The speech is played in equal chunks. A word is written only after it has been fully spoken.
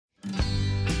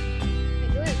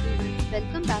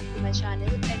my channel,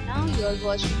 and now you're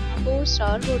watching a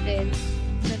 4-star hotel.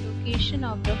 The location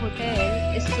of the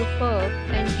hotel is superb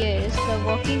and guests love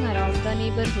walking around the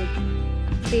neighborhood.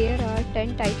 There are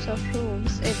 10 types of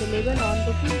rooms available on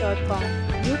booking.com.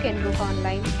 You can book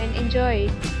online and enjoy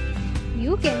it.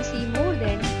 You can see more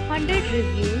than 100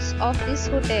 reviews of this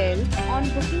hotel on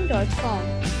booking.com.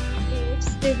 Its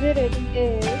review rating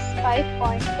is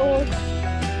 5.4,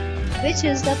 which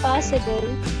is the passable.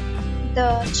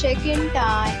 The check-in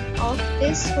time of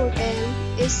this hotel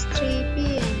is 3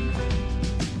 p.m.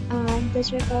 and the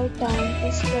checkout time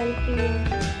is 12 p.m.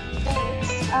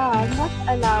 Pets are not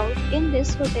allowed in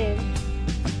this hotel.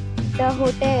 The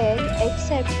hotel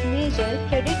accepts major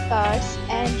credit cards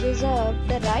and reserves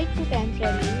the right to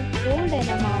temporarily hold an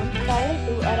amount prior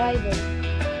to arrival.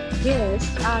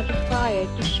 Guests are required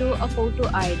to show a photo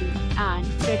ID and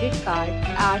credit card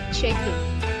at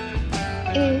check-in.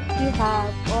 If you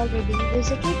have already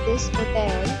visited this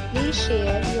hotel, please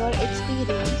share your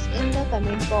experience in the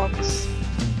comment box.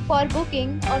 For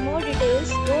booking or more details,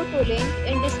 go to link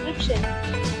in description.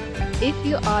 If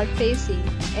you are facing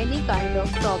any kind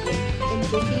of problem in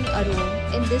booking a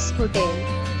room in this hotel,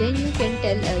 then you can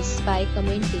tell us by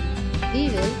commenting. We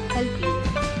will help you.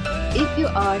 If you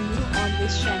are new on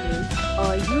this channel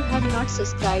or you have not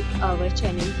subscribed our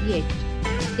channel yet,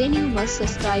 then you must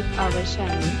subscribe our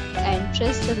channel and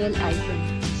press the bell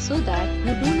icon so that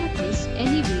you do not miss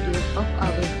any video of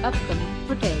our upcoming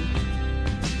hotel.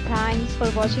 Thanks for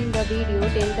watching the video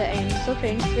till the end. So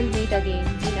friends, will meet again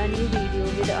in a new video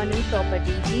with a new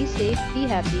property. Be safe, be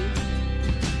happy.